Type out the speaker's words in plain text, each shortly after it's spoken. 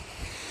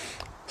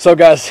So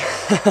guys,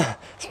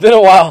 it's been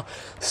a while.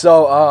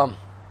 So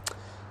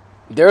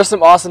there are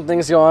some awesome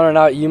things going on right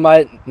now. You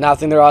might not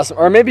think they're awesome,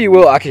 or maybe you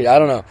will. Actually, I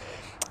don't know.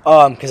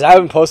 Because I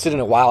haven't posted in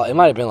a while. It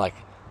might have been I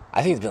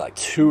think it's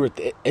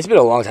been it's been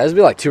a long time. It's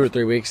been like 2 or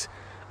 3 weeks.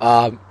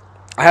 I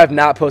have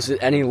not posted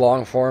any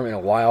long form in a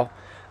while.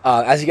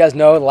 As you guys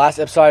know, the last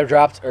episode I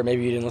dropped, or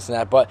maybe you didn't listen to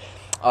that, but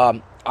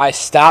I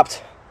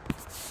stopped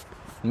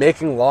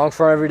making long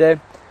form every day.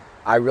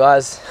 I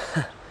realized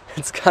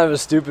it's kind of a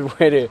stupid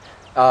way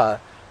to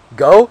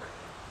go,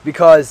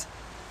 because,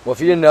 well, if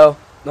you didn't know,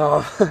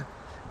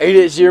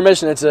 ADHD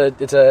Remission, it's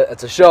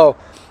a show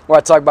where I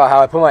talk about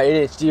how I put my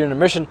ADHD in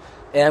remission,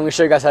 and I'm going to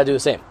show you guys how to do the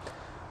same.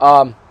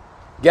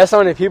 Guess how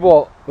many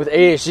people with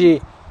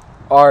ADHD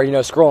are,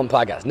 scrolling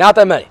podcasts? Not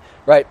that many,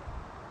 right?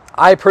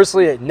 I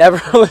personally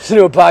never listened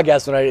to a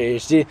podcast when I had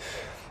ADHD.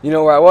 You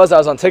know where I was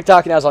on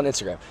TikTok and I was on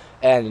Instagram.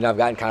 And, I've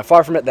gotten kind of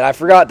far from it, that I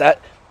forgot that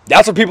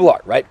that's what people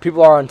are, right?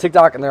 People are on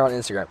TikTok and they're on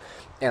Instagram.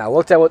 And I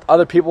looked at what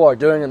other people are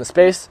doing in the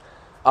space,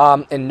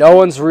 and no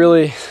one's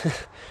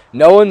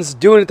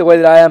doing it the way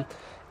that I am.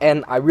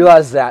 And I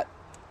realized that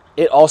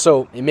it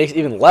makes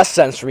even less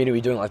sense for me to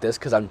be doing it like this,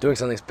 because I'm doing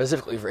something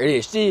specifically for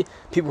ADHD.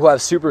 People who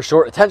have super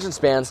short attention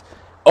spans,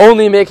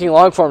 only making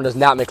long form does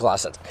not make a lot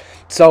of sense.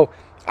 So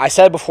I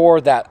said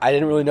before that I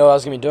didn't really know what I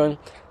was going to be doing,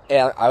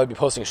 and I would be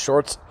posting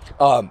shorts.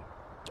 I've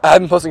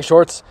been posting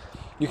shorts.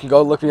 You can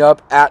go look me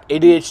up at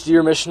ADHD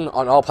Remission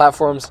on all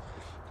platforms: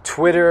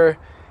 Twitter,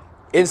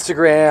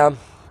 Instagram,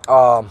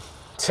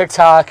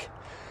 TikTok,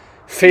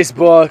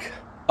 Facebook,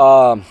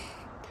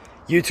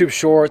 YouTube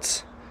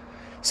Shorts.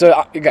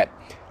 So, again,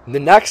 the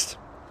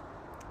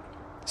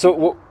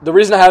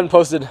reason I haven't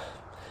posted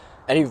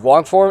any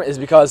long form is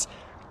because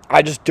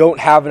I just don't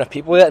have enough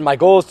people yet, and my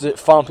goal is to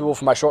funnel people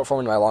from my short form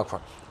into my long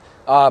form.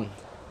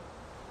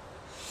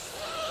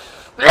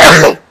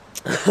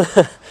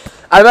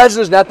 I imagine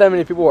there's not that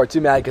many people who are too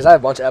mad, because I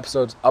have a bunch of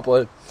episodes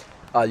uploaded.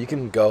 You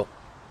can go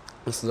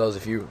listen to those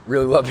if you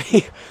really love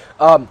me.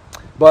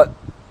 But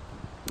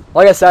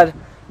like I said,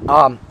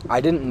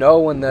 I didn't know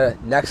when the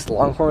next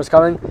long form was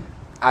coming.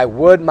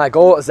 My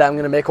goal is that I'm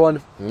going to make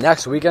one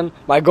next weekend.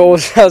 My goal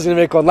was I was going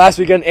to make one last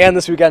weekend and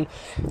this weekend,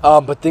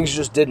 but things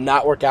just did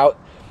not work out.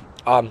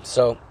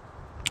 So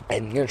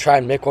I'm going to try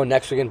and make one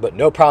next weekend, but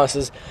no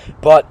promises.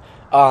 But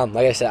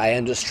like I said, I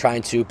am just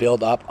trying to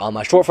build up on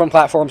my short form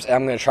platforms, and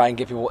I'm going to try and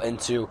get people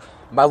into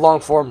my long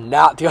form,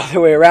 not the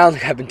other way around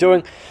like I've been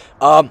doing.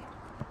 But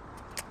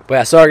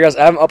yeah, sorry guys,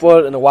 I haven't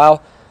uploaded in a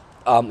while.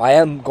 I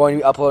am going to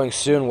be uploading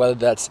soon, whether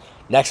that's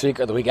next week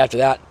or the week after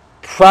that.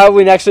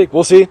 Probably next week,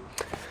 we'll see.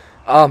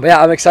 But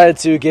yeah, I'm excited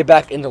to get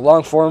back into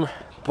long form,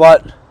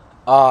 but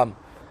like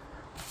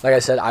I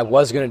said, I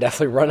was going to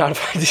definitely run out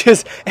of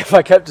ideas if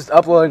I kept just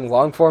uploading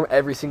long form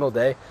every single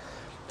day,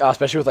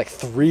 especially with like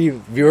 3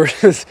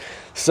 viewers.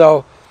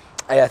 So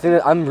I think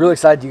that I'm really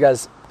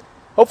excited.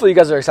 Hopefully you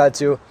guys are excited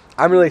too.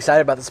 I'm really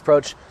excited about this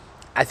approach.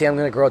 I think I'm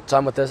going to grow a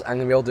ton with this. I'm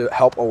going to be able to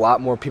help a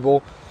lot more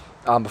people.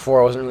 Before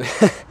I wasn't really, I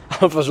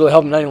don't know if I was really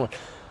helping anyone.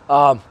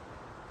 Yeah,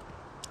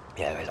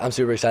 guys, I'm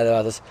super excited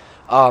about this.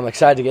 I'm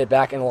excited to get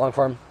back into long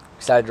form.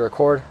 Excited to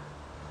record.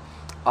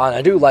 And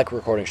I do like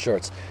recording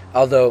shorts,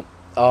 although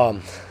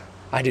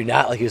I do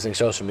not like using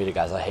social media,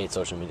 guys. I hate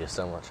social media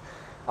so much.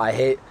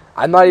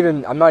 I'm not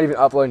even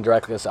uploading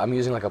directly, so I'm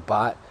using like a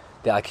bot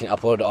that I can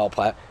upload to all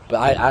platforms.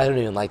 But I don't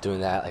even like doing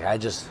that. Like I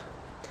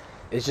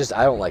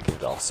don't like it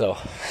at all. So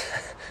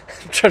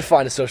I'm trying to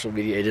find a social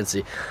media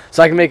agency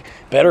so I can make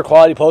better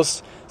quality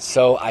posts,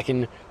 so I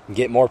can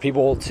get more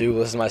people to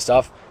listen to my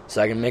stuff,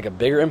 so I can make a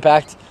bigger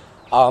impact.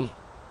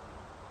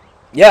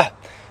 Yeah,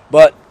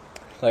 but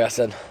like I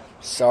said,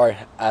 sorry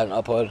I haven't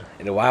uploaded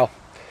in a while.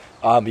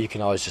 But you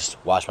can always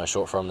just watch my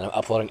short form that I'm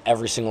uploading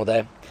every single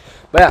day.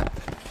 But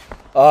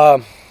yeah,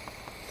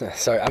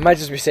 sorry, I might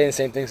just be saying the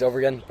same things over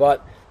again,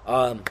 but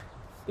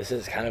this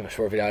is kind of a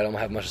short video. I don't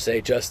have much to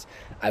say. Just,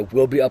 I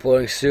will be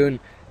uploading soon.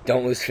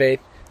 Don't lose faith.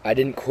 I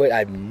didn't quit.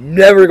 I'm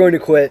never going to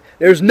quit.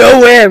 There's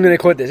no way I'm going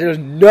to quit this. There's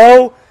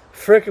no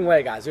freaking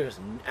way, guys. There's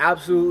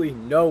absolutely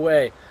no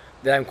way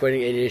that I'm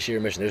quitting ADHD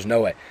Remission. There's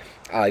no way.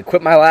 I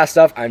quit my last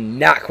stuff. I'm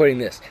not quitting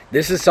this.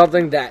 This is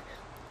something that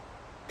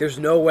there's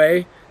no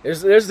way.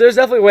 There's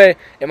definitely a way.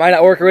 It might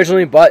not work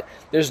originally, but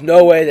there's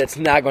no way that's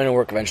not going to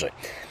work eventually.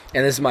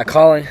 And this is my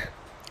calling.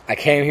 I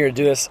came here to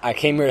do this. I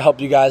came here to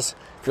help you guys.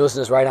 If you're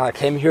listening to this right now, I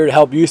came here to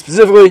help you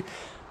specifically.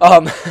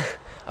 I'm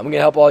going to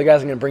help all you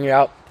guys. I'm going to bring you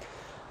out.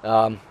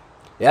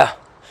 Yeah.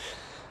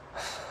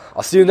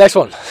 I'll see you in the next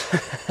one.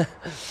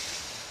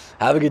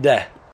 Have a good day.